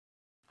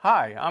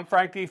Hi, I'm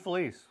Frank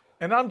DeFelice.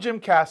 And I'm Jim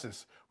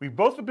Cassis. We've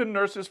both been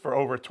nurses for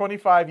over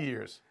 25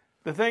 years.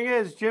 The thing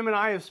is, Jim and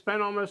I have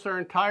spent almost our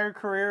entire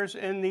careers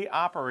in the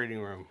operating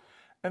room.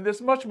 And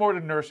there's much more to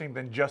nursing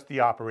than just the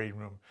operating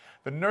room.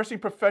 The nursing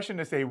profession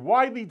is a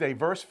widely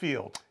diverse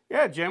field.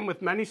 Yeah, Jim,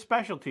 with many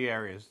specialty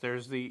areas.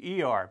 There's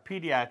the ER,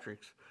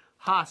 pediatrics,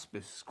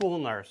 hospice, school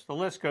nurse. The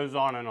list goes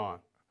on and on.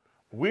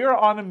 We are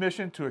on a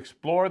mission to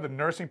explore the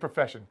nursing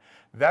profession.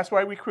 That's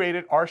why we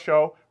created our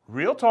show,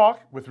 Real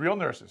Talk with Real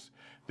Nurses.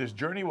 This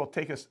journey will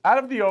take us out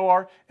of the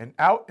OR and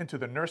out into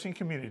the nursing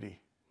community.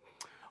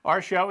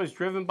 Our show is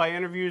driven by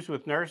interviews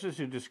with nurses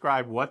who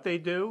describe what they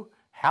do,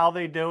 how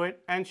they do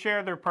it, and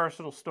share their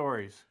personal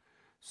stories.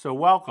 So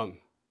welcome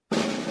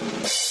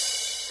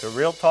to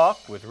Real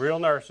Talk with Real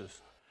Nurses.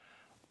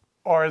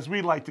 Or as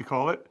we like to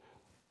call it,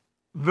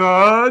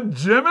 the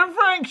Jim and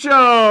Frank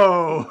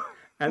Show.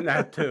 And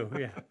that too,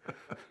 yeah.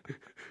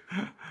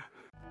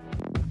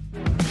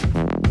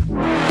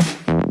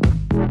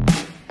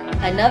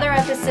 Another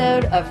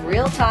episode of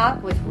Real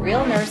Talk with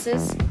Real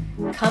Nurses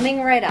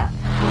coming right up.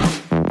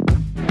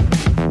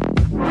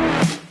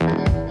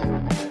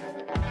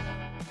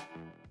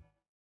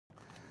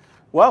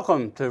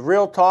 Welcome to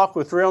Real Talk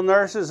with Real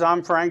Nurses.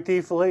 I'm Frank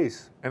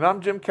DeFelice. And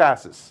I'm Jim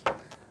Cassis.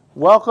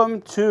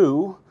 Welcome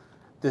to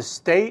the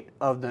State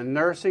of the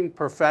Nursing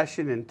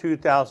Profession in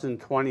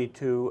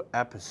 2022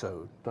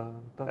 episode.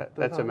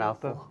 That's a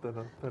mouthful.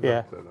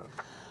 Yeah.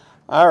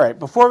 All right.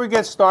 Before we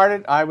get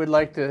started, I would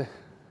like to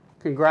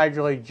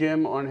congratulate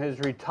Jim on his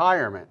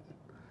retirement.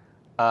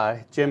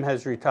 Jim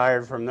has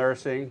retired from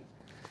nursing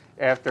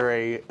after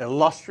an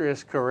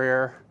illustrious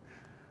career.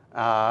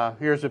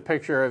 Here's a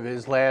picture of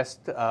his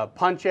last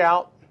punch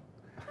out.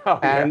 Oh,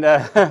 and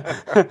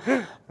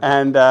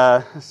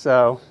yeah.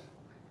 So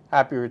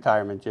happy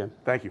retirement, Jim.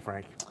 Thank you,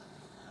 Frank.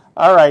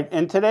 All right.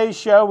 In today's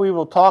show, we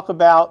will talk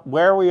about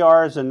where we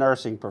are as a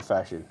nursing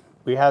profession.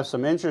 We have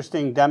some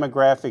interesting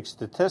demographic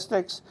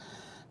statistics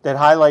that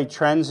highlight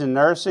trends in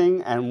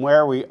nursing and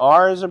where we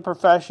are as a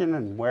profession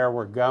and where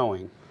we're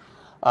going.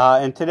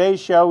 In today's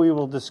show, we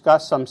will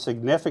discuss some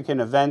significant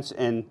events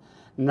in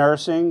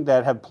nursing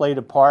that have played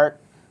a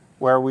part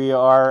where we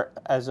are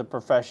as a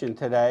profession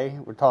today.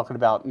 We're talking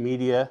about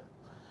media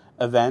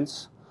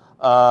events.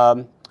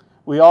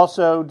 We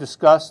also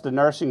discussed the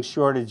nursing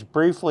shortage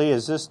briefly,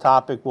 as this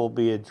topic will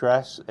be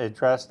addressed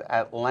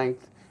at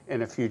length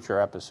in a future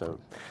episode.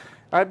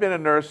 I've been a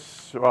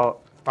nurse, well,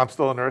 I'm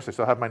still a nurse. I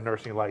still have my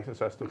nursing license.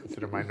 I still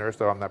consider my nurse,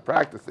 though I'm not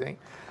practicing,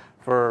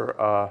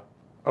 for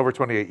over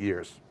 28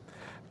 years.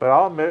 But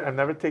I'll admit, I've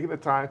never taken the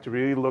time to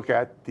really look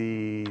at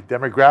the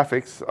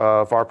demographics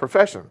of our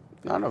profession.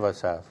 None of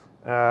us have.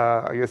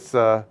 I guess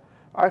I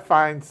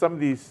find some of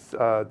these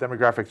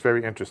demographics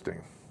very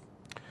interesting.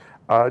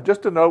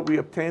 Just to note, we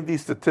obtained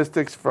these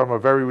statistics from a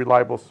very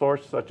reliable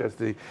source, such as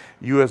the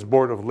U.S.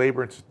 Board of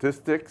Labor and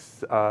Statistics,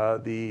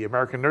 the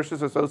American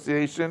Nurses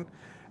Association,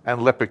 and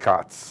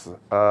Lipicots.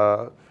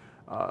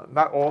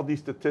 Not all these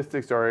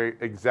statistics are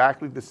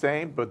exactly the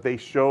same, but they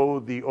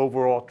show the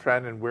overall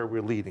trend and where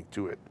we're leading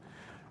to it.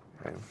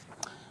 Okay.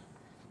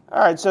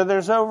 All right, so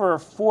there's over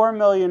 4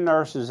 million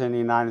nurses in the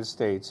United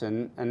States,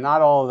 and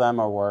not all of them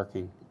are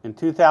working. In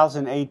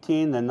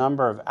 2018, the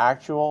number of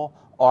actual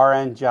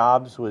RN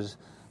jobs was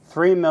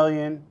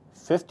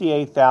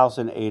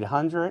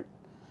 3,058,800.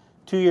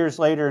 2 years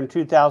later, in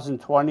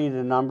 2020,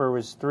 the number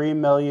was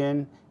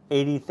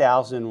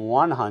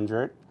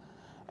 3,080,100.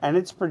 And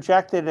it's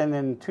projected that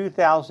in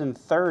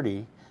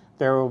 2030,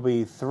 there will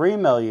be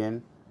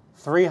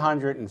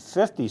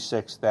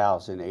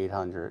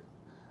 3,356,800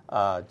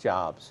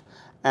 jobs.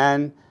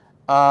 And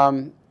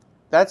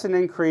that's an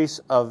increase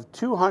of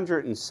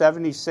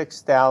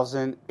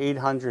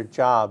 276,800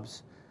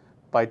 jobs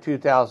by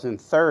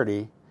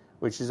 2030,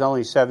 which is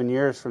only 7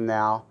 years from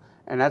now.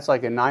 And that's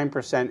like a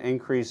 9%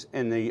 increase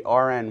in the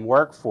RN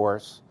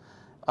workforce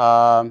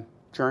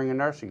during a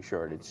nursing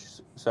shortage.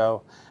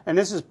 So, and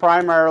this is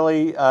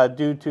primarily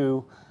due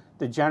to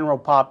the general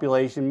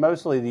population,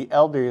 mostly the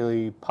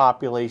elderly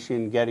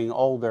population getting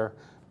older,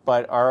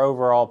 but our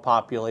overall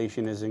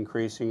population is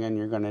increasing and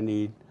you're going to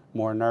need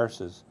more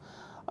nurses.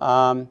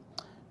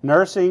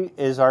 Nursing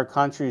is our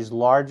country's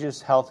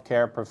largest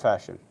healthcare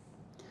profession.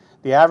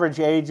 The average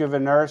age of a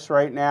nurse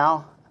right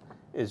now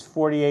is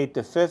 48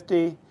 to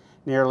 50.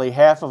 Nearly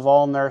half of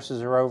all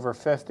nurses are over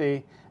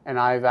 50, and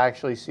I've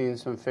actually seen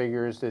some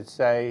figures that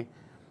say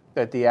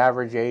that the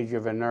average age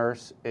of a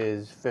nurse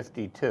is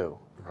 52.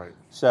 Right.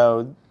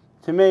 So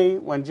to me,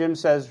 when Jim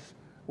says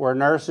we're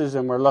nurses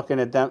and we're looking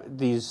at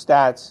these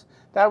stats,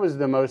 that was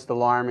the most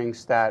alarming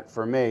stat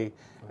for me,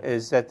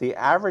 is that the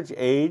average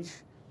age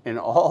in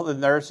all the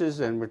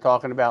nurses, and we're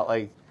talking about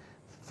like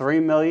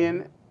 3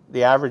 million,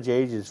 the average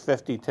age is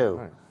 52.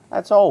 Right.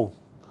 That's old.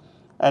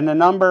 And the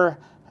number,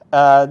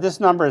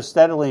 this number has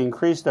steadily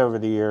increased over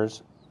the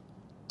years.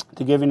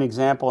 To give you an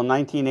example, in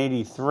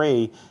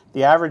 1983,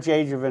 the average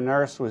age of a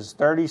nurse was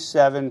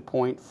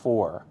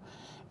 37.4.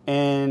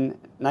 In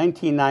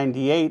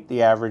 1998,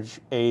 the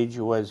average age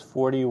was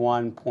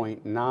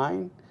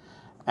 41.9.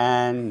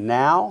 And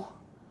now,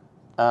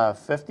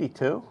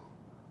 52.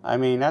 I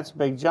mean, that's a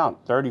big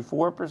jump.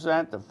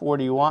 34% to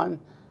 41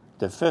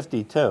 to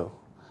 52.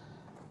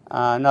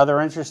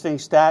 Another interesting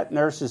stat,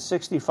 nurses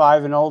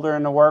 65 and older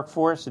in the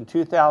workforce in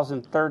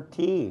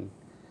 2013,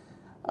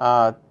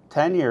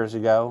 10 years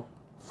ago,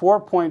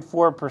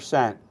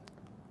 4.4%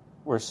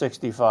 were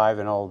 65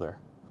 and older.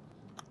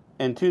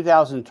 In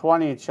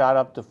 2020, it shot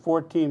up to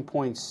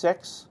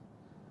 14.6,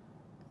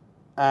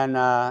 and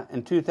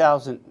in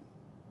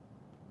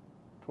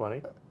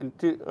 2020,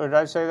 or did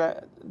I say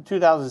that?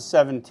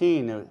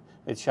 2017,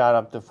 it shot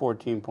up to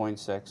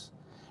 14.6.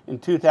 In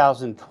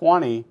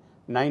 2020,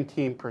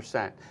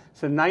 19%.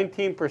 So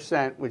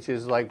 19%, which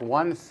is like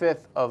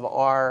 1/5 of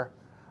our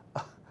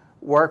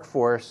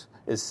workforce,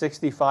 is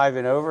 65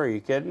 and over. Are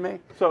you kidding me?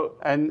 So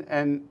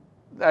and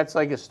that's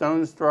like a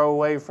stone's throw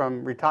away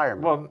from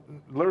retirement. Well,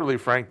 literally,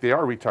 Frank, they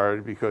are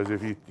retired because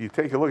if you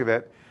take a look at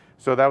that,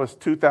 so that was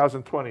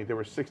 2020, there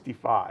were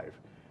 65.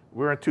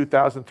 We're in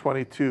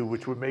 2022,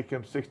 which would make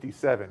them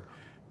 67.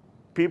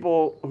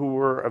 People who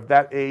were of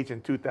that age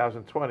in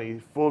 2020,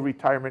 full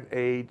retirement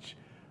age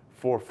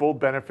for full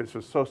benefits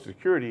for Social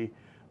Security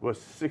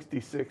was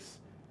 66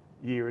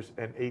 years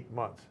and 8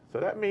 months. So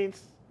that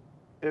means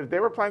if they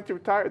were planning to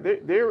retire,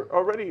 they're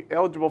already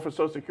eligible for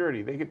Social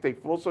Security. They could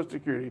take full Social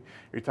Security,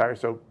 retire.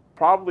 So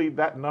probably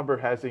that number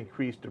has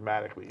increased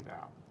dramatically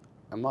now.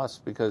 It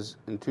must, because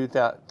in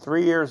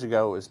 3 years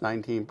ago it was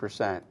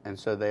 19%, and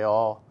so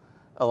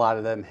a lot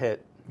of them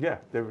hit. Yeah,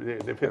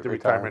 they've hit the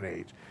retirement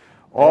age,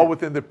 all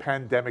within the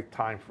pandemic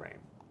time frame.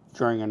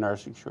 During a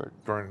nursing shortage.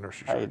 During a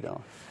nursing How shortage. you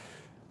doing?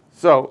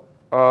 So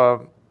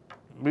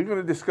we're going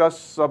to discuss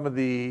some of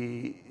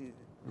the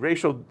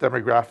racial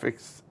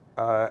demographics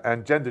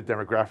and gender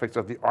demographics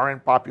of the RN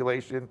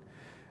population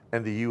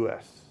in the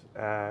U.S.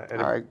 All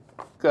right.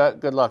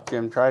 Good luck,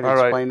 Jim. Try to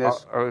explain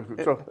this.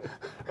 So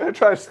I'm going to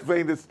try to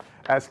explain this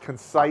as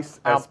concise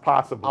as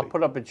possible. I'll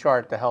put up a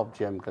chart to help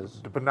Jim,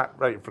 but not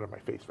right in front of my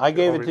face. I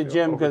gave it to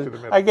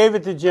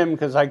Jim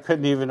because I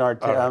couldn't even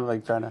articulate. I'm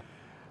like trying to.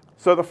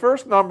 So the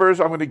first numbers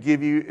I'm going to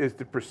give you is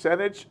the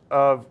percentage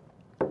of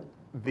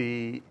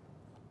the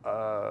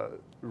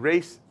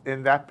race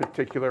in that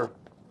particular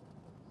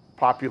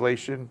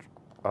population.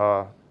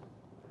 Told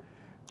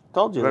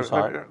you it was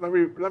hard. Let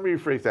me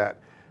rephrase that.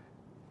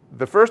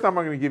 The first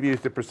number I'm going to give you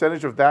is the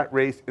percentage of that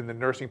race in the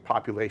nursing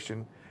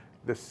population.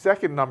 The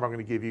second number I'm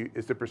going to give you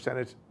is the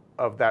percentage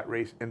of that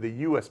race in the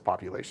U.S.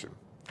 population.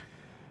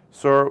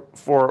 So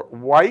for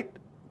white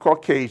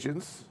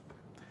Caucasians,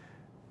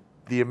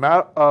 the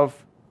amount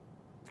of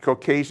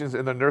Caucasians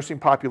in the nursing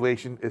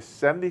population is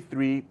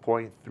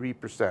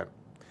 73.3%.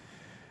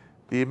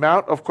 The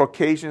amount of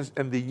Caucasians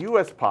in the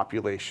U.S.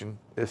 population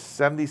is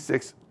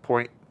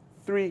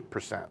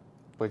 76.3%.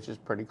 Which is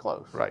pretty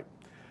close. Right.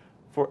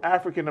 For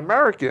African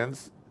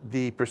Americans,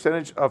 the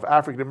percentage of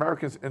African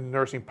Americans in the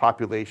nursing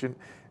population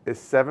is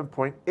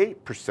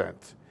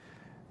 7.8%.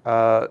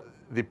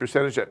 The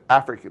percentage of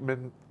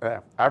African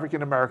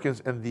Americans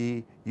in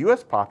the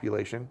U.S.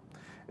 population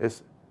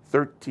is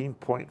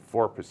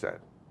 13.4%.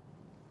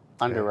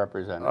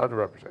 Underrepresented.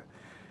 Underrepresented.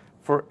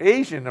 For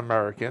Asian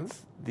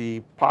Americans,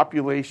 the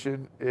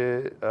population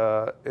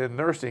in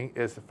nursing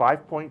is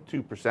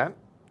 5.2%,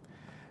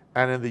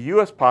 and in the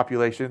U.S.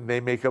 population,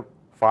 they make up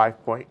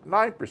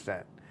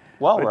 5.9%.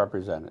 Well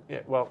represented.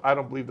 Yeah. Well, I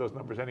don't believe those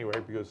numbers anyway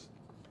because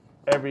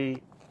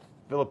every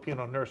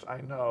Filipino nurse I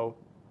know,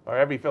 or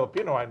every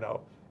Filipino I know,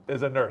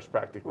 is a nurse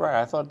practically.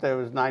 Right. I thought there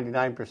was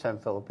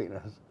 99%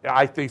 Filipinos. Yeah,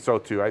 I think so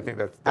too. I think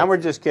that's and we're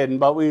just kidding,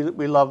 but we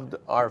loved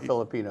our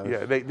Filipinos.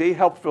 Yeah, they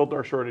help fill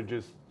our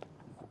shortages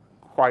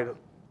quite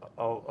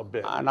a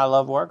bit. And I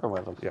love working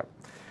with them. Yeah.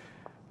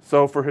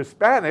 So for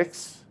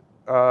Hispanics,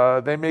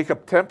 they make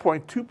up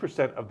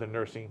 10.2% of the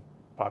nursing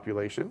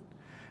population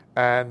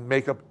and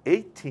make up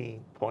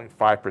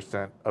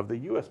 18.5% of the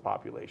U.S.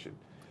 population.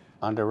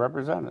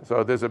 Underrepresented.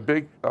 So there's a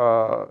big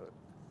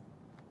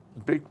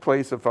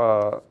place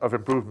of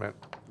improvement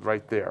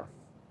right there.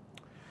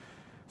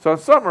 So in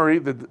summary,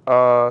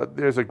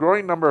 there's a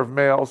growing number of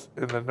males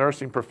in the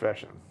nursing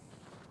profession.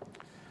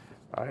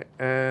 All right.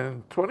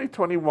 In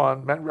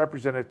 2021, men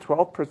represented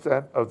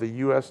 12% of the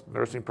U.S.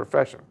 nursing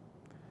profession.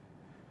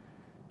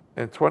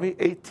 In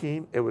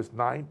 2018, it was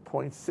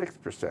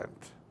 9.6%.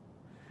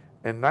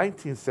 In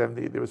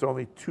 1970, there was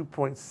only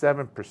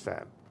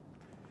 2.7%.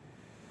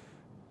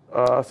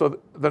 So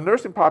the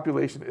nursing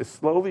population is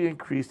slowly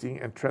increasing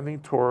and trending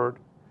toward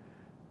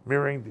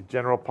mirroring the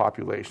general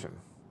population.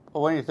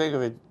 Well, when you think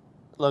of it,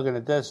 looking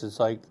at this, it's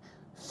like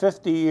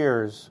 50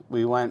 years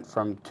we went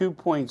from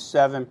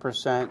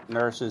 2.7%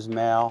 nurses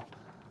male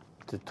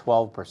to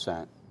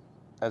 12%.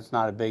 That's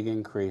not a big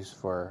increase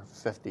for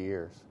 50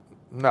 years.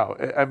 No,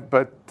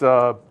 but...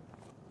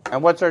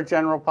 and what's our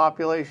general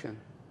population?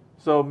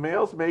 So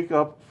males make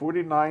up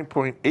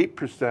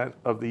 49.8%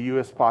 of the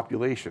U.S.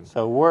 population.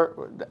 So we're,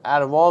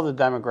 out of all the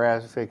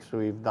demographics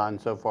we've done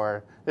so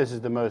far, this is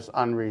the most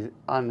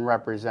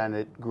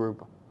unrepresented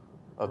group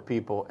of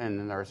people in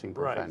the nursing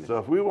profession. Right. So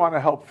if we want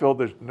to help fill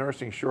the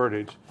nursing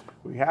shortage,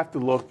 we have to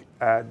look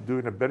at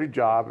doing a better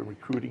job in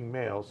recruiting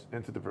males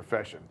into the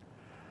profession.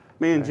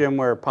 Me and Jim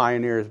were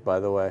pioneers,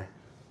 by the way.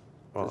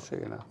 Well, Just so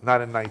you know.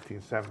 not in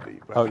 1970.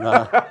 But Oh,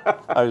 no.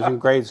 I was in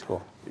grade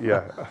school.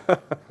 Yeah.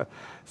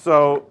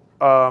 So,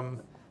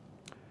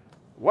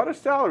 what are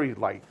salaries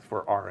like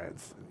for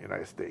RNs in the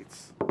United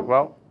States?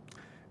 Well,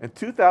 in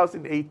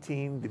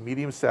 2018, the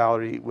median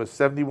salary was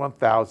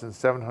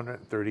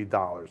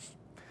 $71,730.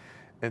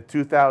 In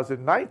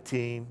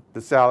 2019,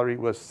 the salary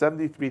was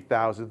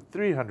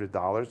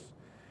 $73,300.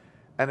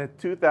 And in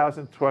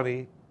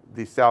 2020,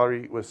 the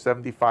salary was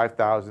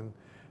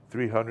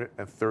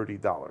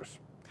 $75,330.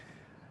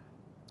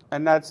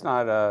 And that's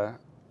not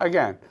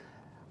again,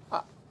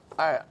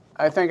 I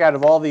think out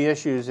of all the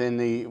issues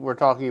we're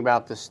talking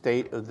about the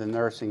state of the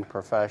nursing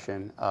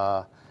profession,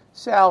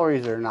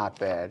 salaries are not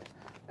bad.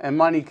 And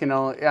money can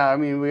only, I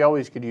mean, we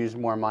always could use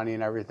more money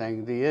and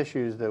everything. The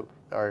issues that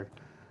are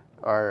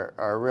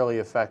really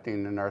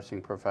affecting the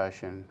nursing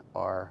profession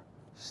are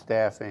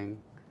staffing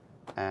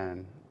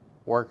and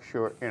work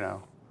short,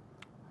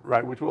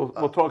 Right, which we'll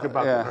talk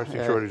about the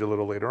nursing shortage a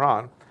little later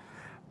on.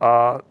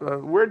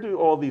 Where do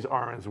all these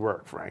RNs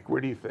work, Frank? Where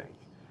do you think?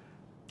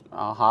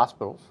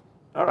 Hospitals.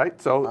 All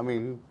right, so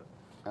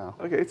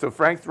okay, so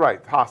Frank's right,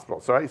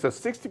 hospitals. All right, so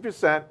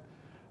 60%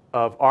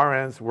 of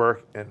RNs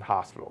work in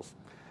hospitals.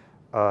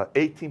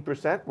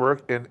 18%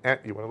 work in,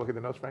 you want to look at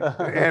the notes, Frank?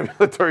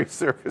 Ambulatory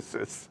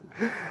services,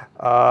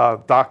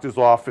 doctor's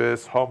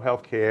office, home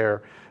health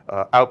care,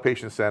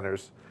 outpatient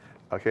centers.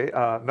 Okay,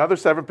 another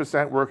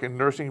 7% work in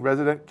nursing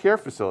resident care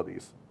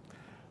facilities.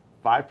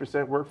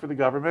 5% work for the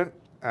government,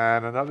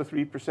 and another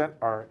 3%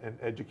 are in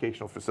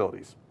educational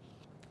facilities.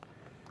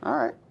 All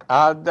right,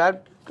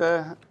 that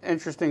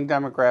interesting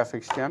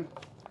demographics, Jim.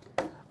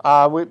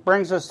 Which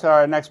brings us to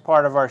our next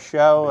part of our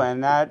show,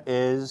 and that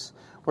is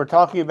we're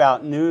talking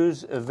about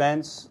news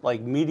events, like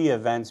media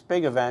events,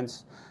 big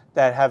events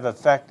that have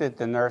affected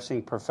the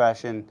nursing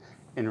profession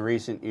in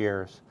recent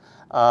years.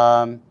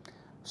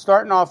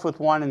 Starting off with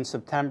one in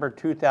September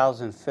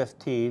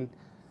 2015,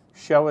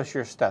 Show Us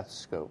Your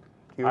Stethoscope.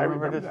 Do you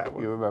remember that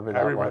one. You remember that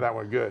one? I remember that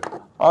one good.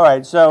 All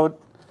right, so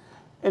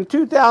in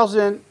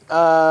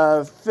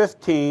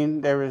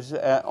 2015, there was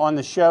on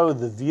the show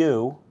The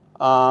View,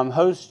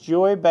 hosts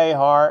Joy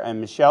Behar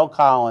and Michelle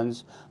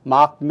Collins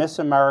mocked Miss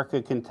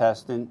America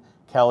contestant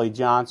Kelly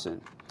Johnson.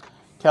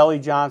 Kelly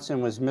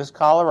Johnson was Miss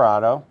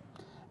Colorado,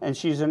 and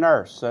she's a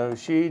nurse. So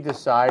she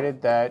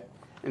decided that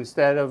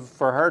instead of,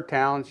 for her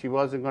talent, she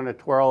wasn't going to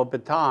twirl a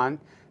baton.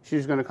 She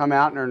was going to come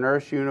out in her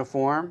nurse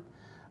uniform.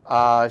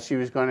 She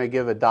was going to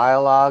give a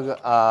dialogue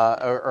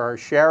or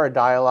share a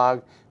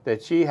dialogue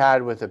that she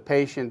had with a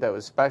patient that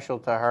was special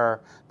to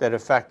her that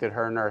affected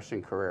her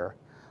nursing career.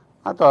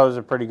 I thought it was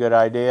a pretty good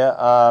idea.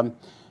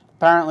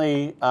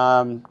 Apparently,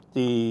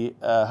 the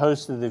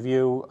host of The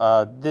View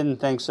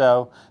didn't think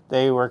so.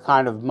 They were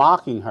kind of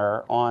mocking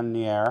her on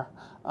the air.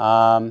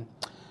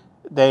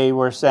 They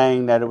were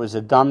saying that it was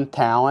a dumb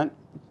talent,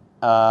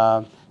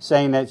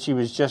 saying that she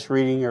was just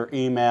reading her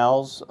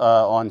emails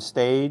on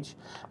stage.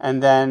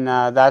 And then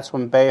that's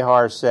when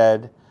Behar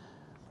said,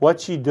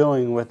 "What's she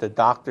doing with the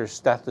doctor's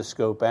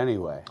stethoscope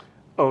anyway?"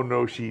 Oh,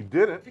 no, she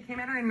didn't. She came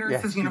out in a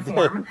nurse's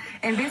uniform.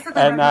 And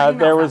basically,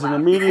 there was an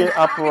immediate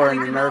uproar in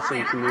the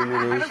nursing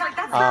community.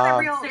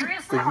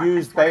 The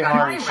View's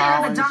Behar and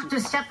Collins,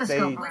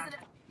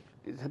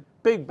 it's a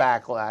big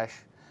backlash.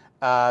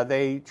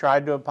 They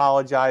tried to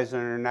apologize in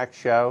their next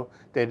show.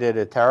 They did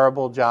a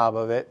terrible job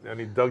of it. And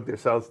they dug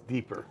themselves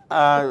deeper.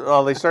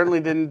 Well, they certainly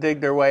didn't dig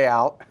their way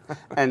out.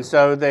 And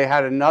so they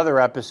had another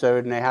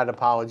episode, and they had to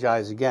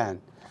apologize again.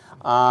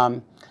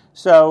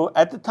 So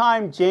at the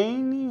time,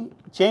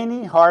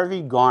 Janie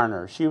Harvey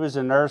Garner, she was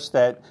a nurse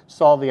that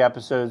saw the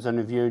episodes on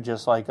The View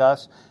just like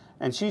us,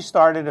 and she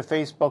started a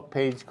Facebook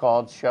page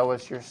called Show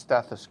Us Your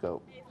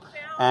Stethoscope.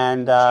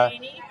 And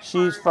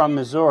she's from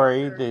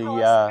Missouri,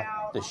 the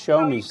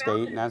Show Me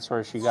state, and that's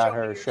where she got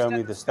her Show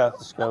Me the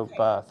Stethoscope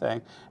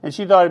thing. And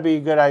she thought it'd be a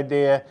good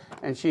idea,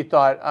 and she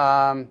thought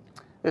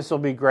this will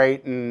be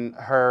great, and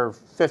her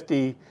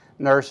 50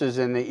 nurses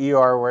in the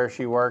ER where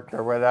she worked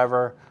or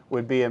whatever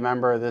would be a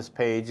member of this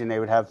page, and they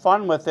would have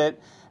fun with it.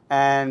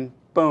 And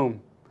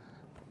boom,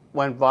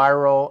 went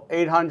viral.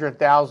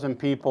 800,000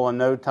 people in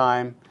no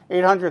time.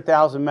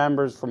 800,000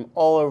 members from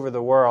all over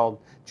the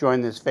world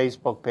joined this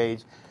Facebook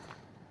page.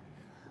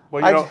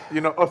 Well,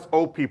 us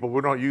old people,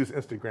 we don't use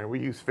Instagram.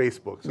 We use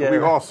Facebook. So we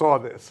all saw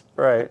this.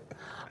 Right.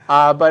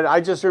 But I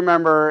just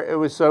remember it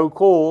was so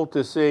cool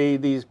to see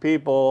these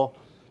people,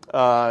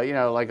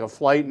 like a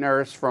flight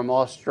nurse from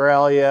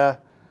Australia,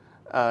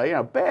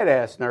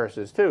 badass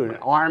nurses too, the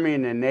Army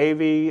and the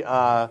Navy,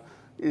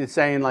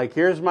 saying like,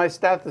 here's my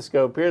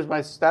stethoscope, and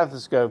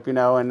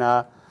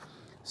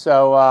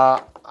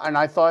and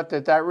I thought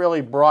that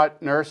really brought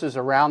nurses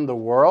around the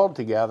world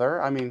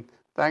together. I mean,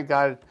 thank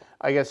God,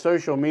 I guess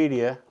social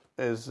media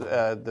is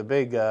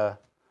the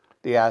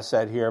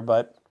asset here.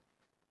 But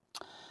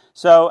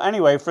so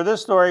anyway, for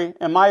this story,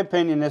 in my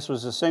opinion, this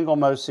was the single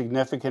most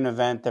significant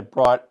event that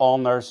brought all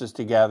nurses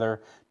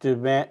together to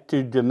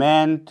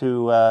demand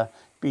to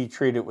be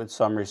treated with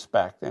some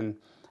respect. And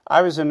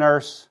I was a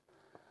nurse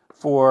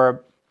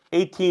for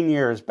 18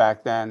 years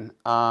back then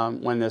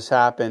when this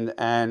happened,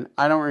 and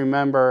I don't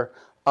remember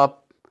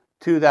up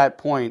to that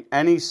point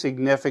any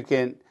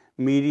significant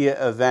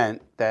media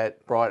event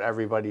that brought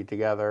everybody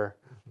together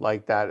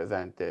like that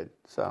event did.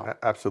 So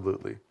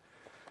Absolutely.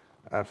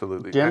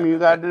 Absolutely. Jim, you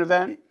got an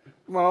event?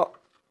 Well,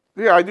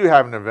 yeah, I do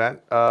have an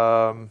event.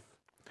 I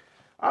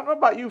don't know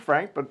about you,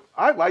 Frank, but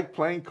I like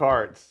playing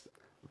cards.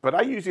 But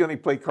I usually only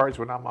play cards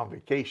when I'm on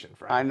vacation,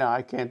 Frank. I know.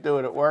 I can't do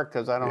it at work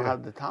because I don't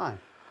have the time.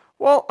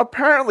 Well,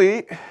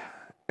 apparently,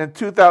 in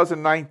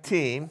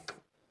 2019,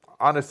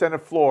 on the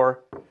Senate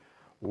floor,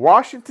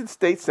 Washington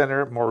State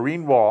Senator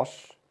Maureen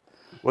Walsh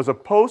was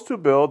opposed to a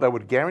bill that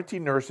would guarantee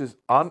nurses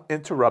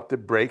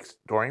uninterrupted breaks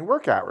during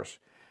work hours.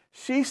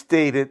 She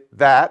stated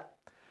that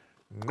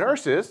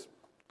nurses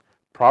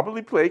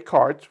probably play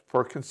cards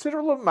for a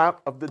considerable amount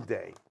of the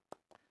day.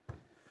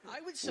 I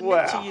would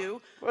submit to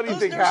you, what do you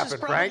those think nurses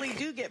happened, probably Frank?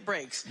 do get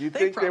breaks. You They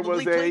think there was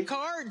probably play a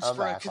cards a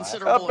for a backlash.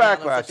 considerable A amount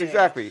of backlash, the day.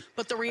 exactly.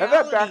 But the And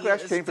reality that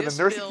backlash is came from the this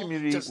nursing bill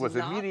community does was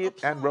not immediate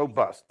and apply.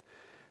 robust.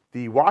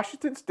 The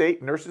Washington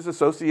State Nurses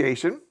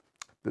Association,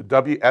 the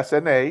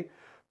WSNA,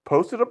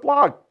 posted a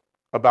blog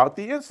about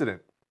the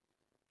incident.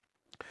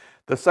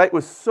 The site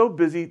was so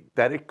busy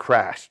that it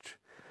crashed.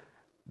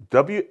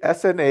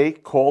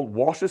 WSNA called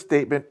Walsh's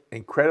statement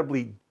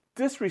incredibly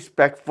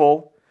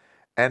disrespectful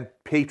and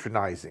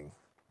patronizing.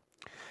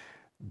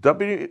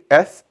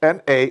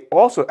 WSNA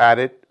also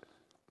added,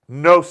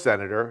 "No,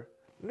 Senator,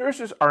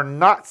 nurses are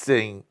not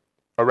sitting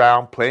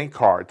around playing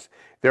cards.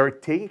 They are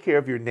taking care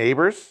of your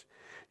neighbors,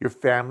 your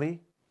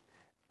family,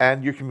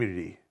 and your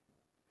community."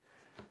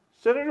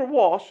 Senator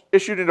Walsh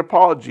issued an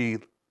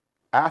apology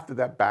after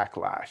that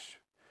backlash.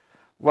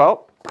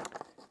 Well,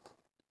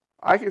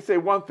 I can say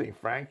one thing,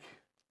 Frank.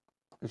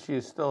 Is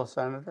she still a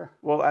senator?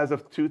 Well, as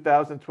of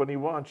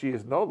 2021, she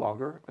is no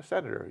longer a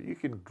senator. You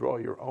can draw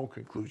your own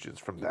conclusions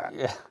from that.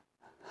 Yeah.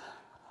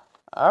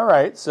 All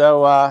right,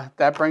 so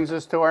that brings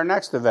us to our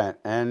next event,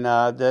 and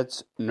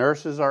that's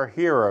Nurses Are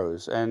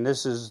Heroes, and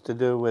this is to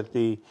do with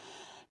the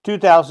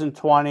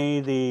 2020,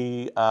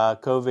 the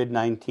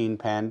COVID-19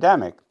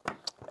 pandemic,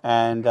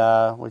 and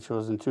which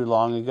wasn't too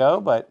long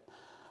ago, but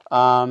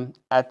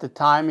at the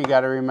time, you got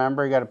to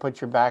remember, you got to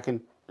put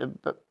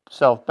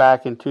yourself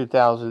back in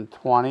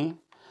 2020.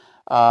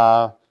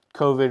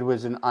 COVID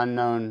was an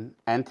unknown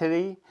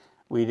entity.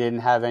 We didn't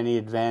have any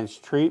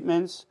advanced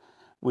treatments.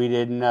 We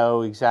didn't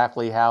know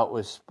exactly how it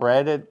was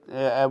spread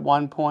at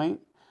one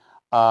point.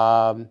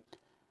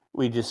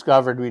 We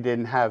discovered we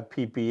didn't have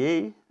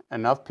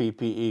enough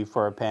PPE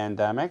for a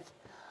pandemic.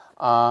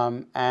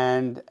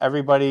 And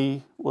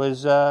everybody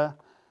was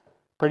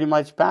pretty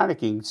much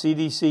panicking.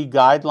 CDC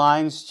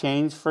guidelines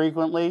changed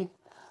frequently.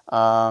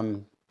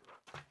 Healthcare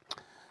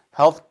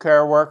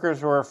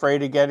workers were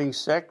afraid of getting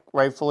sick,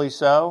 rightfully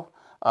so.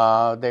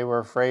 They were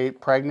afraid,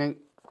 pregnant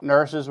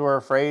nurses were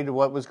afraid of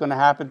what was going to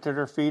happen to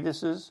their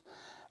fetuses.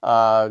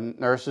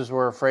 Nurses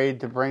were afraid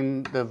to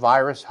bring the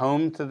virus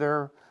home to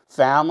their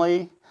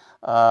family.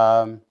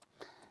 The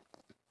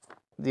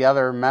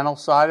other mental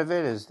side of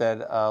it is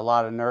that a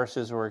lot of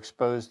nurses were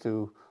exposed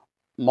to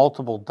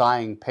multiple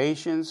dying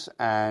patients,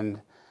 and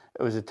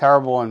it was a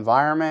terrible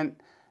environment.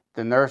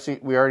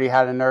 We already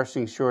had a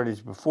nursing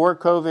shortage before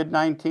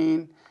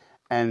COVID-19,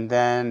 and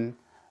then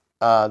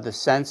the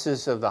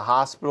census of the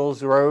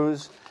hospitals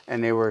rose,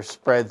 and they were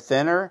spread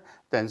thinner.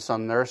 Then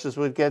some nurses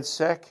would get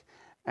sick,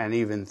 and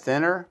even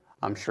thinner.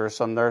 I'm sure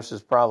some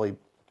nurses probably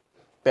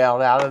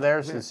bailed out of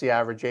there since the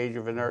average age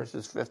of a nurse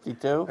is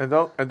 52. And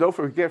don't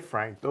forget,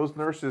 Frank, those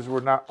nurses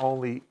were not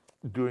only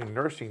doing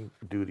nursing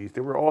duties, they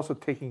were also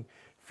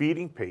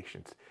feeding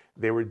patients.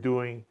 They were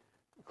doing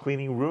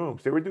cleaning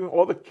rooms. They were doing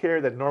all the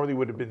care that normally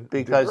would have been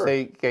because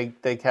they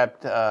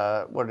kept,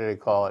 what do they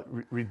call it?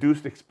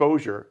 Reduced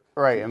exposure.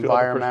 Right,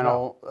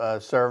 environmental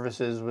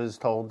services was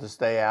told to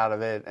stay out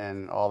of it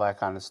and all that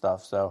kind of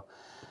stuff. So,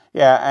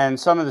 yeah, and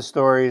some of the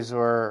stories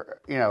were,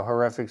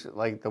 horrific,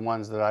 like the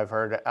ones that I've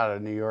heard out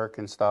of New York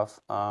and stuff.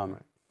 So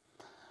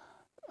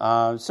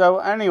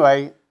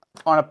anyway,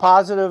 on a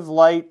positive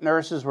light,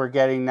 nurses were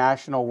getting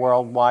national,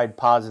 worldwide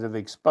positive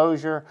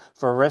exposure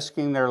for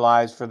risking their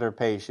lives for their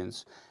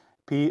patients.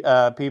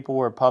 People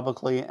were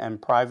publicly and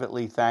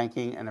privately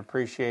thanking and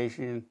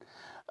appreciating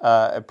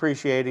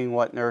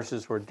what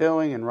nurses were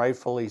doing, and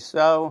rightfully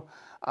so.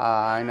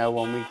 I know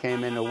when we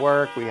came into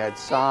work, we had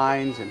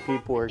signs, and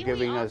people were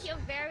giving us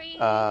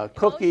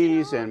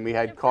cookies, and we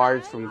had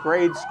cards from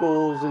grade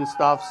schools and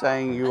stuff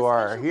saying you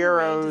are our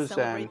heroes,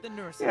 and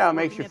it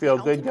makes you feel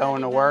good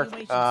going to work.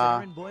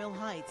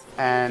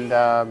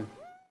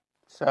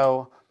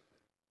 So,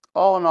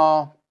 all in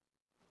all,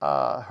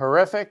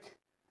 horrific,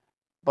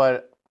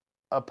 but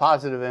a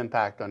positive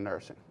impact on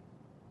nursing.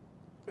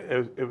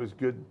 It was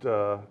good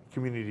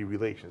community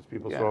relations.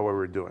 People saw what we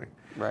were doing.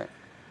 Right.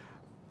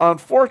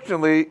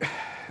 Unfortunately,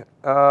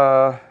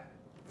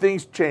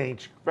 things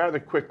changed rather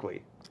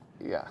quickly.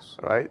 Yes.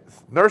 Right?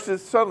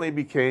 Nurses suddenly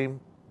became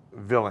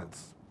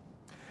villains.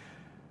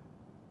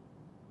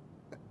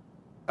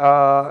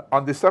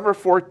 On December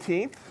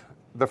 14th,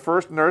 the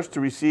first nurse to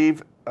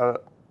receive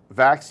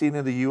vaccine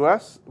in the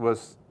U.S.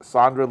 was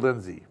Sandra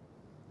Lindsay.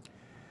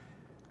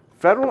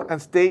 Federal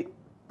and state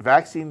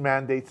vaccine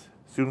mandates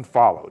soon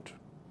followed.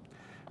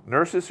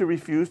 Nurses who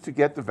refused to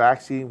get the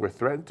vaccine were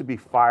threatened to be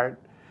fired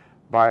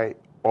by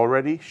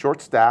already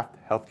short-staffed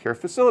healthcare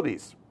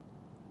facilities.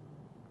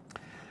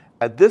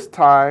 At this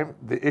time,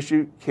 the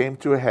issue came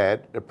to a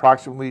head.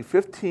 Approximately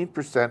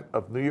 15%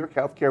 of New York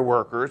healthcare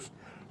workers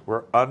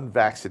were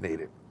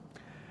unvaccinated.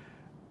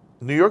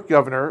 New York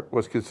governor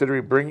was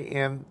considering bringing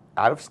in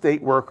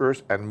out-of-state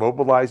workers and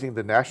mobilizing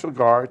the National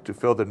Guard to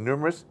fill the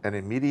numerous and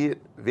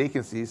immediate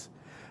vacancies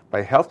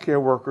by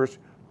healthcare workers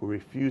who were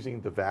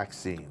refusing the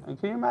vaccine. And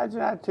can you imagine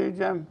that too,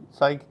 Jim? It's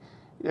like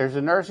there's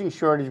a nursing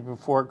shortage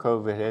before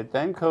COVID hit,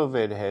 then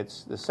COVID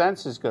hits, the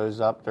census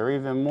goes up, they're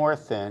even more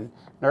thin,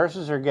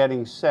 nurses are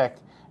getting sick,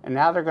 and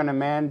now they're going to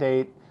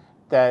mandate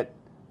that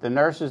the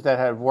nurses that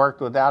have worked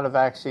without a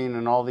vaccine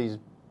and all these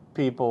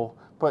people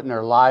putting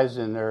their lives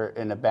in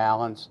a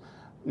balance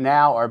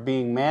now are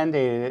being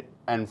mandated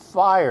and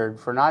fired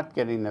for not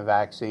getting the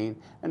vaccine,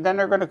 and then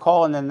they're going to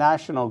call in the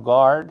National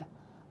Guard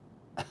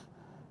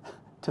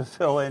to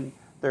fill in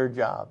their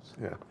jobs.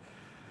 Yeah.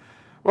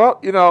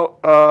 Well,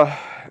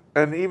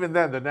 and even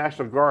then, the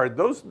National Guard,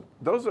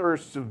 those are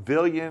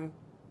civilian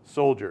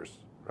soldiers,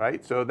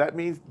 right? So that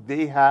means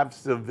they have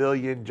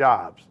civilian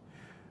jobs.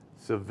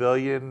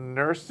 Civilian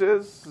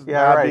nurses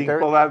now being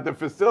pulled out of the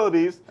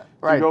facilities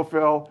to go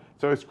fill.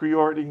 So it's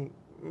creating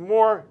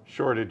more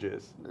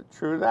shortages.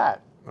 True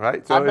that.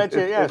 Right? So I bet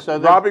it's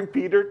robbing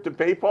Peter to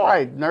pay Paul.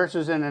 Right.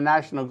 Nurses in the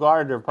National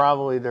Guard, they're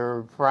probably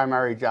their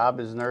primary job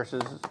is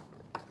nurses.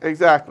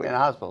 Exactly. In a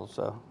hospital,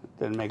 so it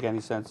didn't make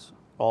any sense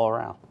all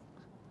around.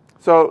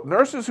 So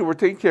nurses who were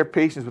taking care of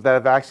patients without a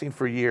vaccine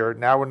for a year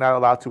now were not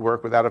allowed to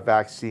work without a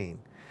vaccine.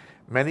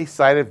 Many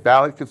cited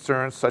valid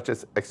concerns such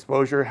as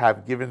exposure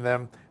have given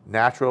them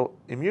natural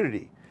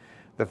immunity.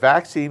 The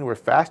vaccine were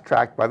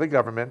fast-tracked by the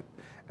government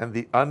and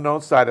the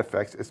unknown side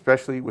effects,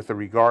 especially with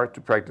regard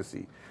to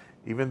pregnancy,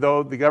 even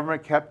though the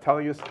government kept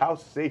telling us how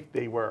safe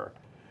they were.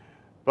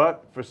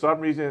 But for some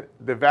reason,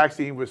 the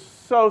vaccine was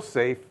so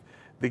safe,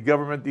 the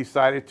government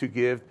decided to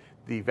give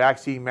the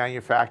vaccine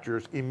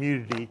manufacturers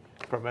immunity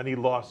from any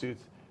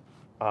lawsuits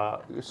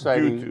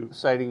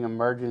citing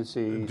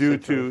emergency due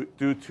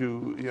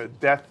to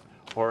death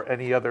or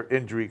any other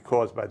injury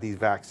caused by these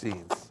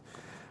vaccines.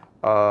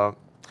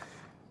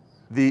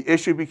 The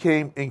issue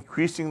became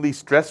increasingly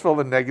stressful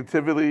and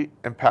negatively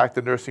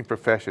impacted the nursing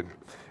profession.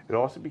 It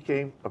also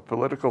became a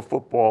political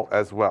football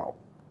as well.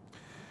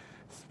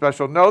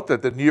 Special note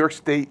that the New York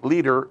State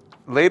leader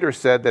later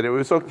said that it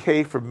was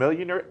okay for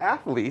millionaire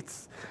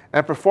athletes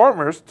and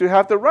performers to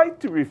have the right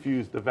to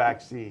refuse the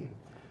vaccine.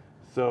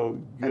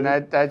 And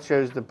that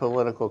shows the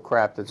political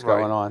crap that's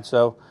going on.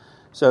 So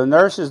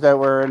nurses that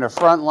were in the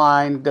front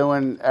line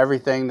doing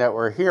everything that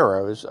were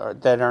heroes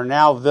that are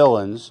now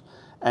villains,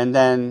 and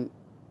then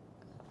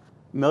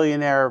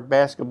millionaire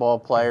basketball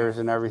players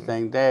and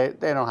everything, they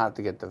don't have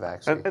to get the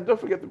vaccine. And don't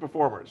forget the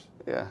performers.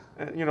 Yeah.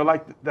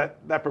 Like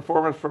that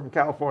performance from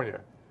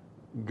California,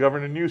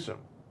 Governor Newsom.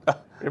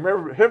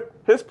 Remember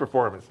his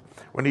performance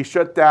when he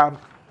shut down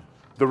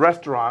the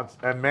restaurants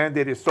and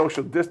mandated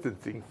social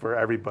distancing for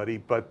everybody,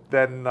 but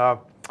then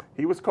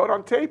he was caught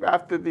on tape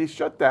after the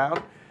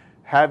shutdown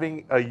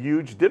having a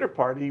huge dinner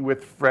party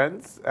with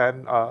friends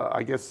and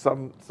I guess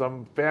some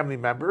family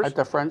members. At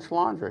the French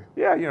Laundry.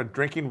 Yeah,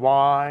 drinking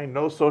wine,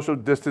 no social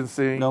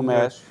distancing. No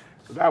mask.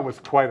 That was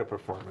quite a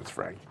performance,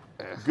 Frank.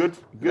 Good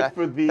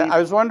for thee. I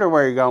was wondering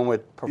where you're going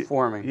with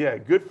performing. Yeah,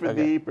 good for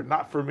thee, but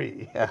not for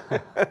me. Yeah.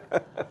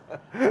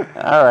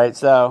 All right,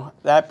 so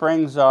that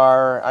brings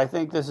I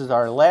think this is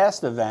our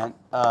last event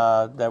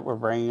that we're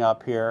bringing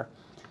up here.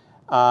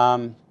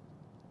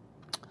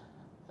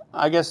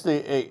 I guess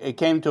it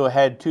came to a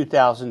head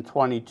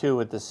 2022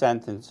 with the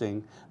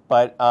sentencing,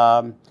 but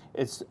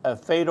it's a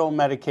fatal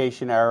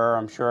medication error.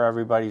 I'm sure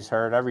everybody's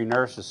heard. Every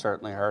nurse has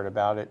certainly heard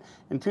about it.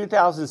 In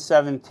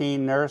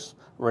 2017, nurse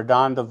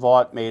Redonda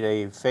Vaught made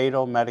a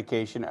fatal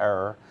medication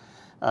error.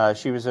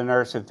 She was a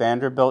nurse at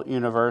Vanderbilt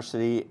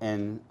University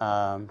in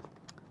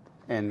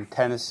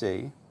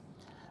Tennessee.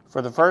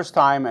 For the first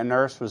time, a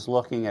nurse was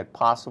looking at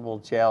possible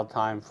jail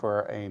time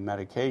for a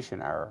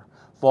medication error.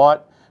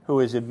 Vaught,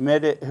 who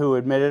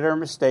admitted her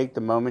mistake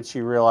the moment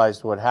she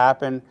realized what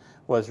happened,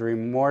 was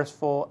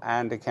remorseful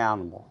and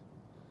accountable.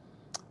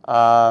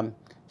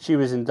 She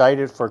was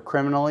indicted for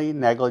criminally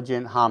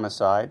negligent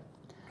homicide.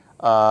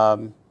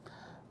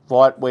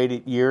 Vaught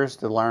waited years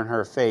to learn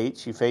her fate.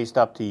 She faced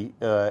up to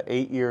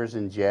 8 years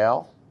in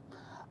jail.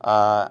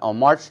 On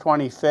March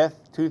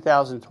 25th,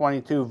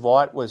 2022,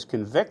 Vaught was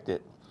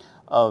convicted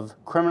of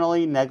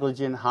criminally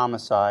negligent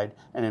homicide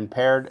and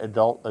impaired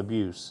adult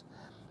abuse.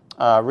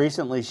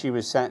 Recently, she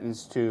was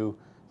sentenced to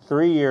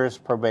 3 years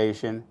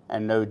probation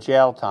and no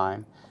jail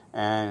time,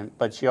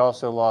 but she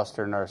also lost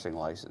her nursing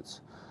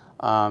license.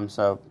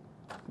 So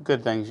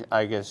good thing,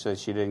 I guess, that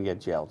she didn't get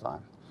jail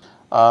time.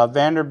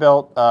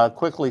 Vanderbilt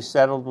quickly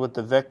settled with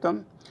the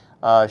victim,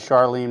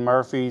 Charlene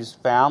Murphy's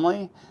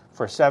family,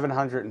 for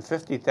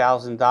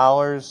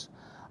 $750,000.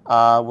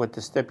 with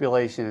the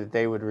stipulation that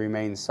they would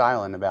remain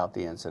silent about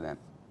the incident.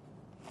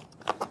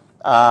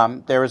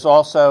 There was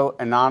also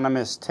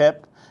anonymous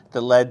tip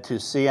that led to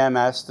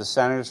CMS, the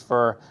Centers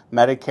for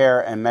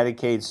Medicare and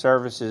Medicaid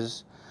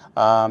Services,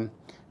 to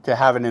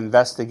have an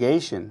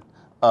investigation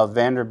of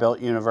Vanderbilt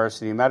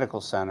University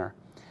Medical Center.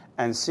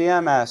 And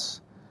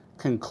CMS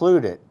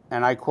concluded,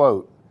 and I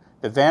quote,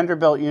 "The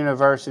Vanderbilt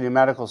University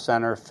Medical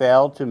Center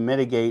failed to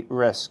mitigate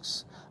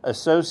risks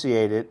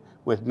associated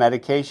with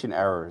medication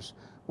errors,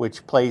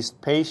 which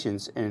placed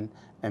patients in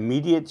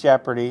immediate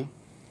jeopardy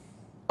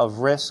of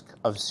risk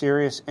of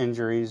serious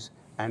injuries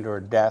and or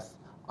death,"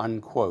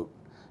 unquote.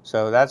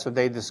 So that's what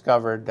they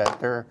discovered, that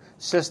their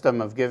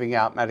system of giving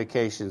out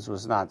medications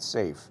was not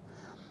safe.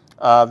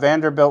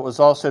 Vanderbilt was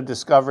also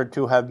discovered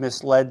to have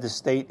misled the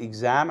state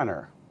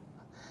examiner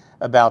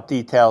about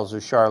details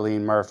of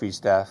Charlene Murphy's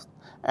death,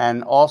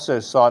 and also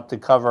sought to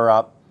cover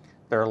up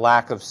their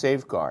lack of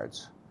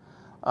safeguards.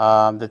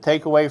 The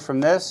takeaway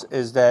from this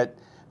is that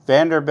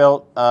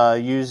Vanderbilt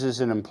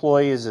uses an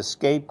employee as a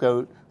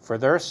scapegoat for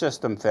their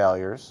system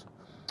failures.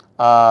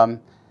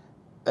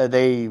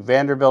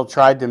 Vanderbilt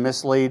tried to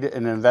mislead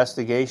an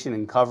investigation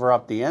and cover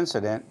up the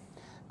incident.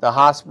 The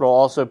hospital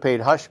also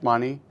paid hush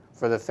money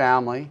for the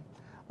family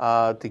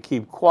to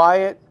keep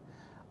quiet.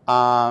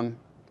 Redonda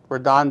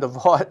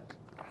Vaught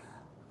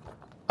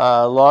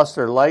lost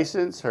her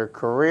license, her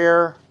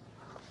career,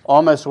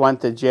 almost went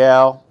to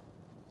jail.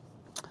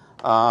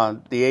 The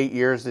 8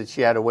 years that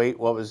she had to wait,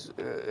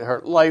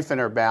 her life and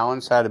her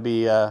balance had to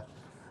be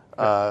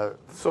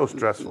so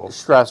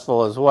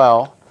stressful as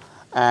well.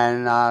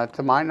 And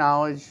to my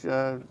knowledge,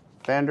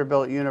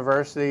 Vanderbilt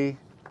University,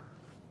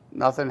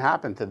 nothing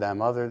happened to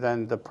them other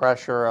than the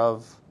pressure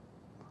of,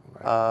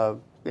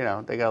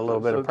 they got a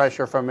little bit of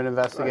pressure from an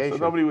investigation. Right,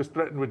 so nobody was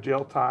threatened with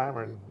jail time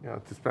or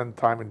to spend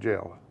time in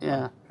jail.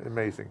 Yeah.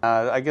 Amazing.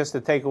 I guess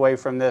the takeaway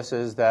from this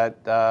is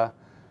that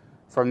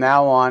from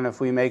now on, if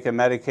we make a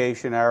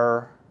medication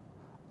error,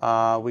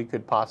 we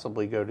could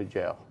possibly go to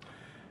jail.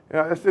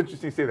 Yeah, that's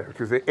interesting to say that,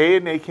 because the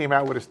ANA came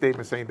out with a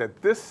statement saying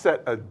that this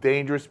set a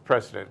dangerous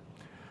precedent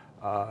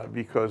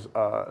because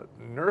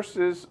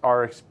nurses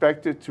are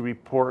expected to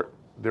report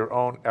their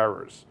own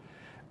errors.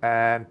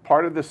 And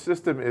part of the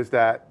system is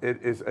that it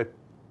is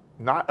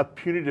not a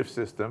punitive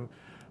system,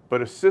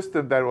 but a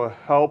system that will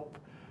help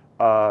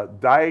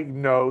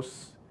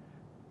diagnose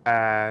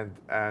and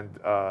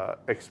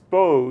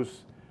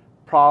expose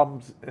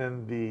problems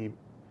in the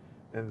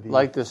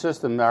like the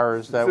system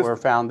errors that were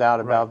found out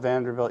about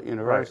Vanderbilt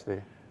University.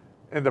 Right.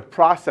 And the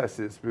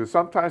processes, because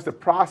sometimes the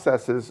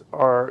processes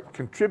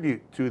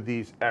contribute to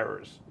these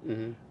errors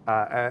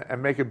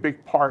and make a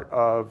big part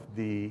of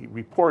the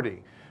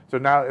reporting. So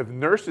now if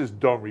nurses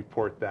don't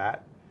report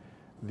that,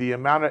 the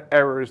amount of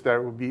errors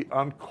that will be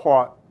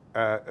uncaught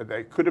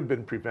that could have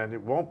been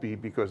prevented won't be,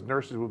 because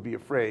nurses will be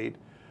afraid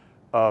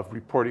of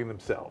reporting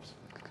themselves.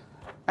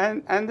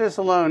 And this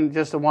alone,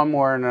 just one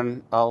more, and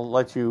then I'll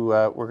let you,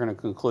 we're going to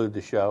conclude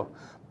the show.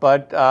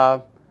 But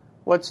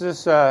what's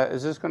this,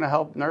 is this going to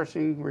help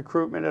nursing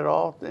recruitment at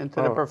all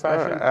into the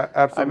profession?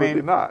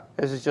 Absolutely not.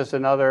 This is just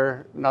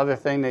another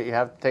thing that you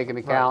have to take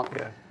into account.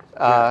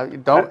 Right.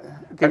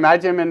 Can you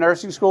imagine in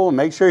nursing school, and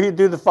make sure you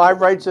do the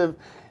 5 rights of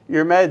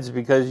your meds,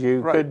 because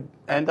you could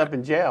end up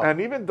in jail. And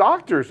even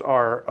doctors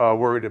are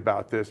worried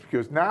about this,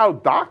 because now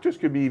doctors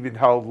could be even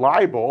held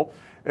liable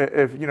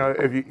if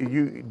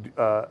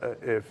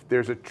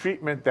there's a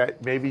treatment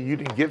that maybe you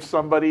didn't give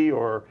somebody,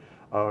 or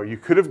you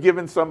could have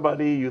given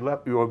somebody, you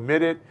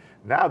omit it.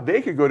 Now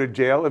they could go to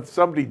jail if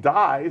somebody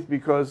dies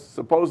because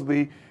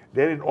supposedly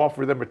they didn't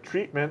offer them a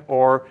treatment,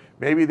 or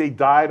maybe they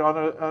died on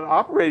an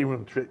operating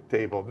room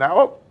table.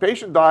 Now,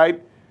 patient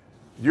died,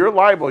 you're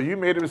liable, you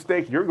made a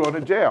mistake, you're going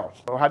to jail.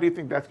 So how do you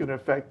think that's going to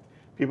affect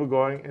people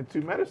going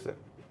into medicine?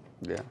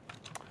 Yeah.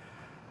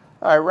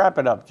 All right, wrap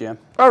it up, Jim.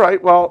 All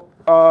right, well,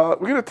 we're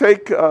going to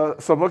take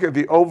some look at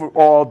the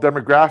overall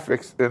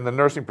demographics in the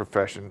nursing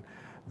profession.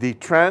 The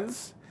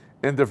trends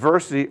in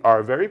diversity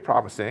are very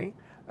promising.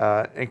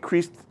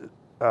 Increased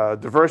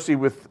diversity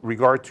with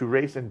regard to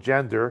race and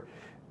gender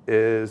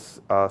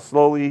is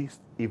slowly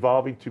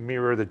evolving to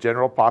mirror the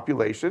general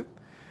population,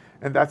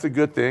 and that's a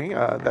good thing.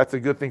 That's a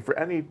good thing for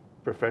any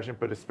profession,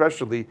 but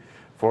especially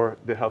for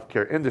the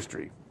healthcare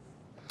industry.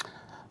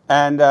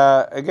 And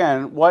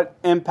again, what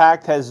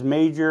impact has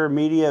major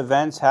media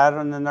events had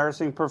on the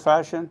nursing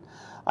profession?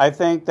 I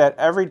think that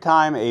every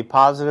time a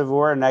positive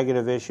or a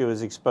negative issue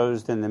is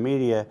exposed in the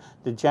media,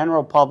 the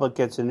general public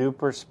gets a new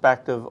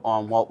perspective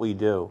on what we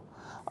do.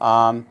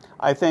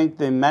 I think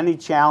the many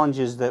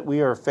challenges that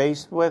we are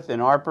faced with in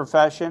our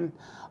profession,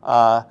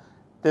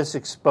 this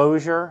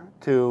exposure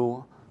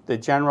to the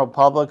general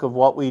public of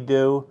what we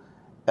do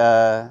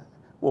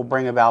will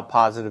bring about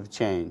positive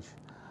change.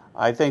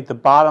 I think the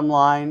bottom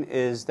line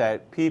is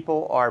that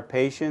people are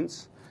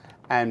patients,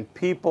 and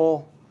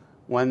people,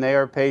 when they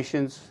are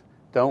patients,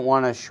 don't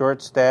want us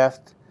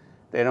short-staffed,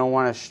 they don't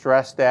want us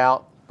stressed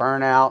out,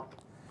 burnout,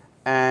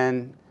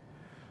 and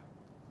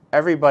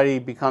everybody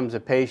becomes a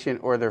patient,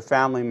 or their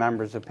family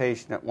member's a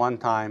patient at one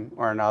time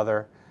or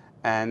another,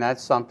 And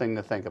that's something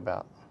to think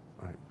about.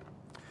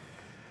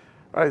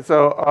 All right,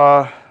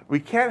 so we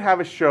can't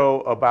have a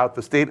show about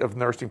the state of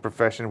nursing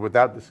profession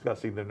without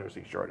discussing the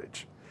nursing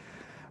shortage.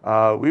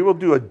 We will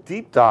do a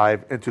deep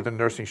dive into the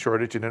nursing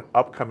shortage in an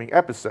upcoming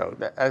episode.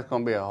 That's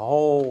going to be a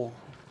whole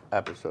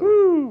episode.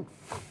 Woo!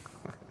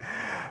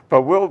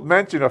 But we'll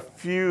mention a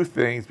few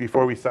things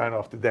before we sign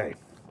off today.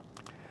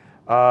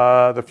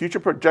 The future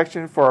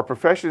projection for our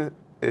profession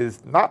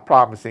is not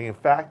promising. In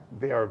fact,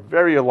 they are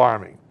very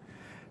alarming.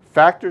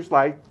 Factors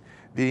like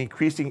the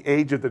increasing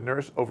age of the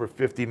nurse over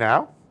 50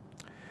 now,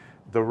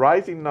 the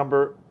rising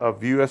number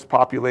of U.S.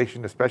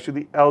 population,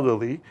 especially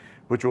elderly,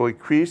 which will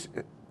increase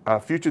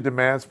future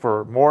demands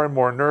for more and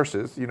more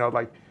nurses. You know,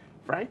 like,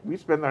 Frank, we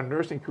spend our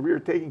nursing career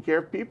taking care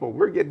of people.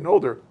 We're getting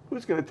older.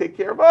 Who's going to take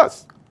care of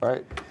us?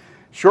 Right.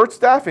 Short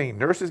staffing,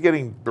 nurses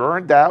getting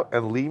burned out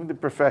and leaving the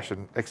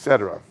profession,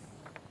 etc.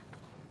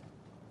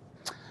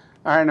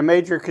 All right, a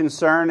major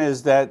concern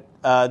is that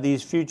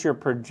these future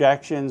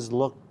projections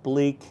look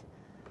bleak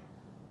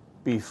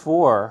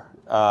before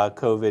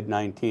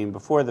COVID-19,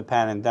 before the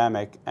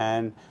pandemic,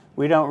 and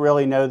we don't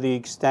really know the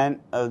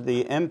extent of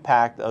the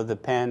impact of the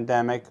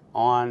pandemic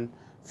on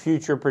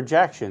future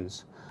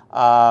projections.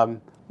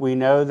 We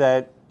know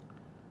that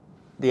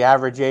the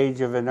average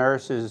age of a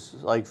nurse is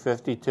like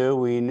 52.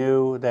 We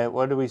knew that,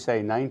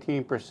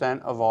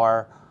 19% of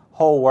our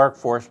whole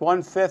workforce,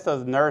 1/5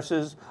 of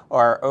nurses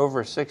are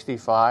over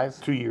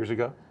 65. 2 years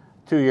ago.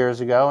 2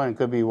 years ago, and it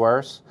could be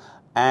worse.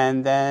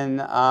 And then,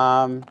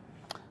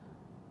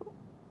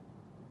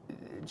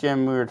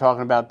 Jim, we were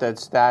talking about that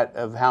stat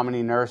of how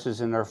many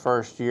nurses in their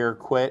first year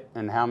quit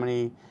and how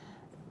many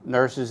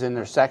nurses in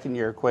their second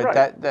year quit.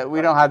 Right. That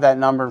we don't have that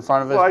number in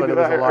front of us, Well, but it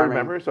was I alarming.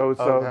 remember. So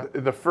Okay.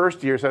 in the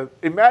first year, so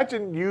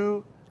imagine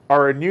you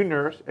are a new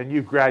nurse and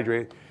you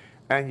graduate,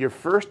 and your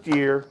first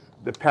year,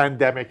 the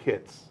pandemic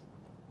hits.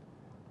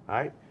 All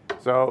right?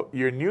 So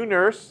you're a new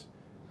nurse.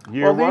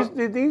 Year Well,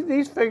 one.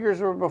 these figures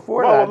were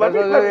before Well,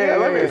 that.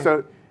 let me.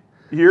 So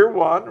year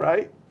one,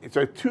 right?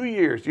 So 2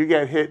 years, you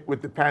get hit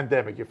with the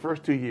pandemic, your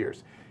first 2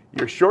 years.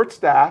 You're short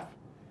staffed.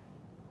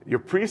 Your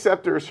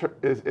preceptor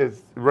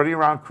is running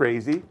around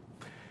crazy.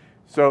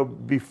 So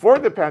before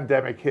the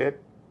pandemic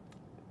hit,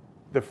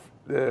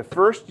 the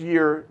first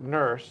year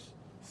nurse,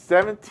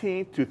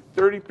 17 to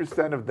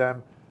 30% of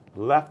them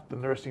left the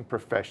nursing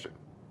profession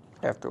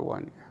After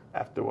 1 year.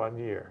 after 1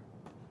 year.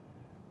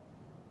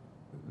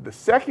 The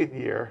second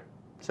year,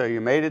 So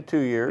you made it 2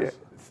 years.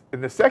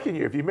 in the second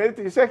year, if you made it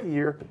to your second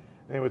year,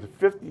 then it was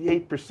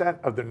 58%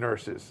 of the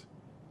nurses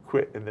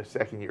quit in the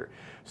second year.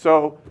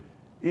 So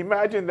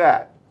imagine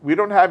that. We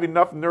don't have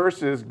enough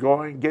nurses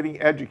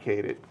getting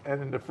educated.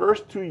 And in the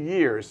first 2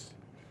 years,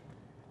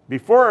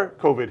 before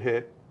COVID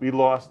hit, we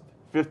lost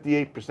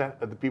 58%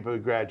 of the people who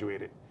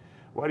graduated.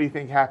 What do you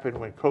think happened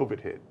when COVID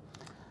hit?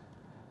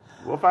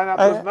 We'll find out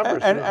those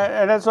numbers soon.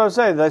 And that's what I'm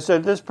saying. I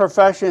said this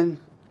profession,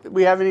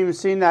 we haven't even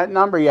seen that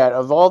number yet.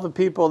 Of all the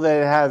people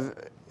that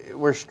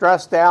were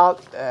stressed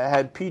out,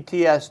 had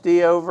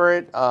PTSD over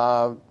it,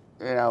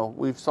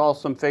 we saw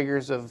some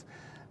figures of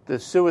the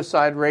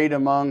suicide rate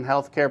among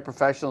healthcare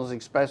professionals,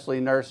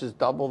 especially nurses,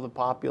 double the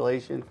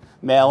population,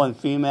 male and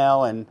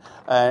female, and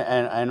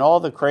all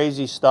the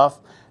crazy stuff.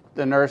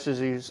 The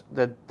nurses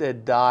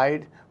that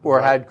died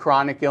or had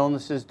chronic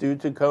illnesses due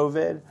to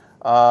COVID.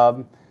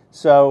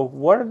 So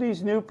what are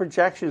these new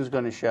projections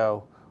going to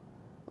show?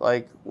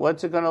 Like,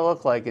 what's it going to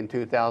look like in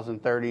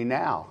 2030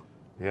 now?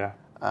 Yeah.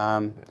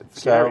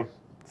 It's So,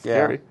 scary.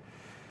 Scary.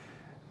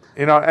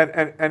 You know,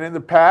 and in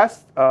the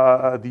past,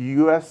 the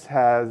U.S.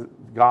 has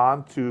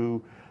gone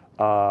to,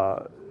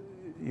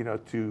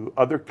 to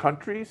other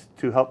countries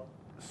to help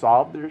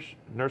solve their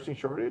nursing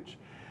shortage.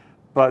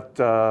 But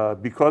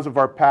because of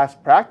our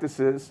past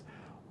practices,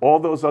 all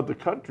those other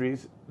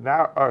countries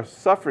now are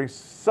suffering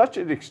such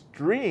an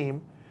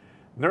extreme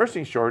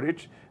nursing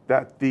shortage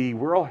that the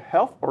World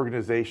Health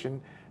Organization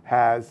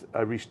has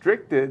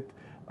restricted,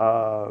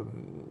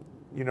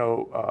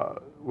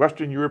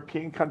 Western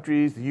European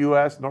countries, the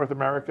U.S., North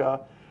America,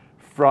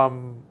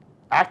 from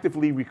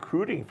actively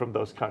recruiting from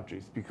those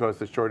countries because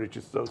the shortage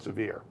is so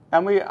severe.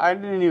 And I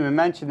didn't even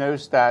mention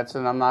those stats,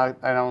 and I'm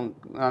not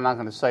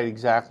going to cite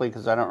exactly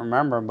because I don't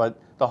remember them, but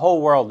the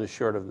whole world is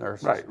short of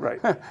nurses.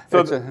 Right.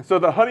 So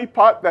the honey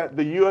pot that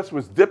the U.S.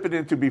 was dipping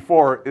into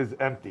before is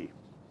empty.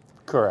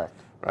 Correct.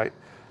 Right.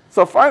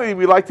 So finally,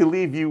 we'd like to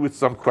leave you with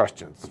some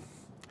questions.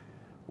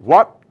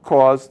 What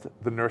caused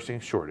the nursing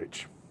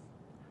shortage?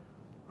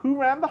 Who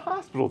ran the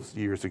hospitals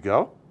years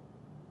ago?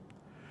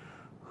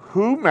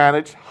 Who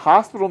managed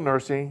hospital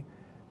nursing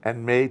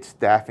and made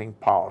staffing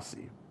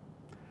policy?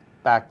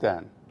 Back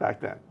then.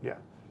 Yeah.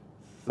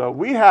 So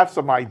we have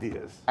some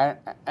ideas.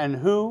 And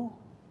who's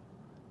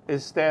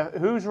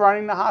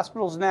running the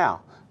hospitals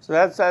now? So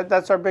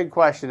that's our big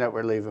question that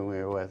we're leaving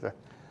you with.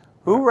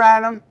 Who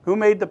ran them? Who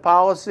made the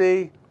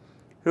policy?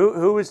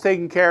 Who was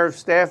taking care of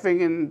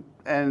staffing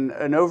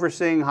and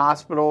overseeing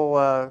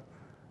hospital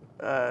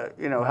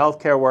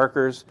healthcare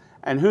workers,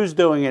 and who's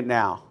doing it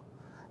now?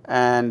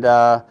 And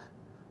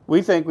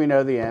We think we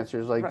know the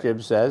answers, like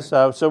Jim says.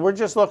 So we're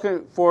just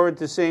looking forward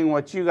to seeing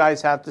what you guys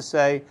have to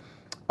say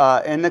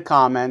in the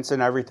comments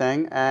and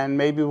everything, and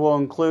maybe we'll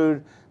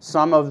include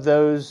some of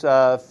those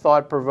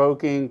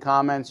thought-provoking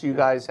comments you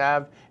guys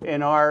have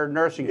in our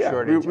nursing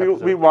shortage.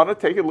 We want to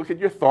take a look at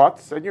your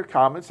thoughts and your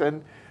comments,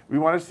 and we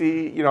want to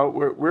see,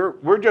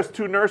 we're just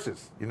 2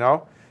 nurses,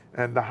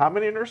 and how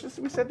many nurses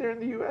we said there in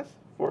the U.S.?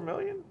 4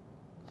 million?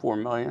 4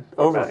 million.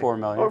 Over 4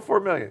 million. Over 4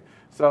 million.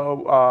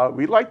 So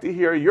we'd like to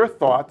hear your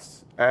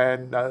thoughts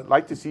and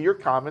like to see your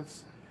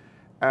comments,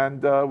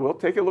 and we'll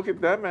take a look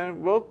at them,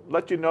 and we'll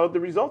let you know the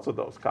results of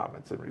those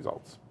comments and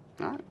results.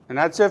 All right. And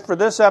that's it for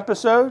this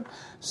episode.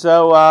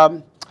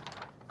 So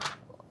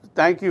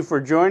thank you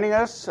for joining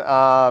us.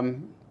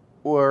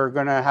 We're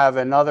going to have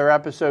another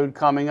episode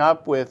coming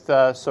up with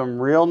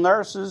some real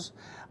nurses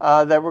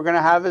that we're going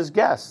to have as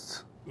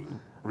guests.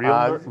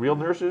 Real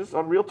nurses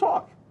on Real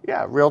Talk.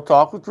 Yeah, Real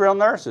Talk with real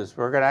nurses.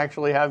 We're going to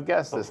actually have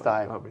guests this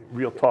time.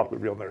 Real Talk with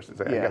real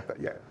nurses. I got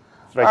that, yeah.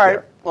 It's All right.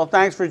 there. Well,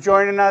 thanks for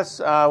joining us.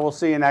 We'll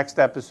see you next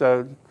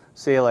episode.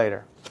 See you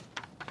later.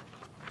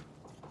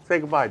 Say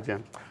goodbye,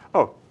 Jim.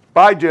 Oh,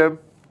 bye, Jim.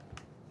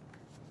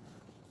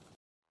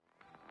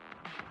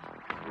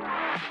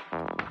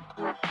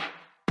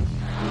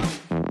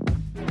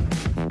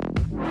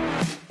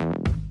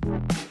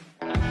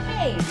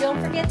 Hey,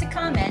 don't forget to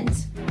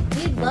comment.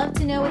 We'd love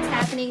to know what's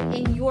happening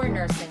in your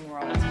nursing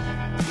world.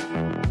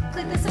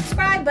 Click the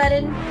subscribe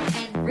button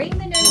and ring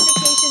the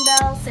notification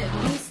bell so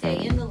you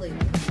stay in the loop.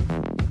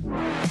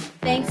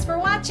 Thanks for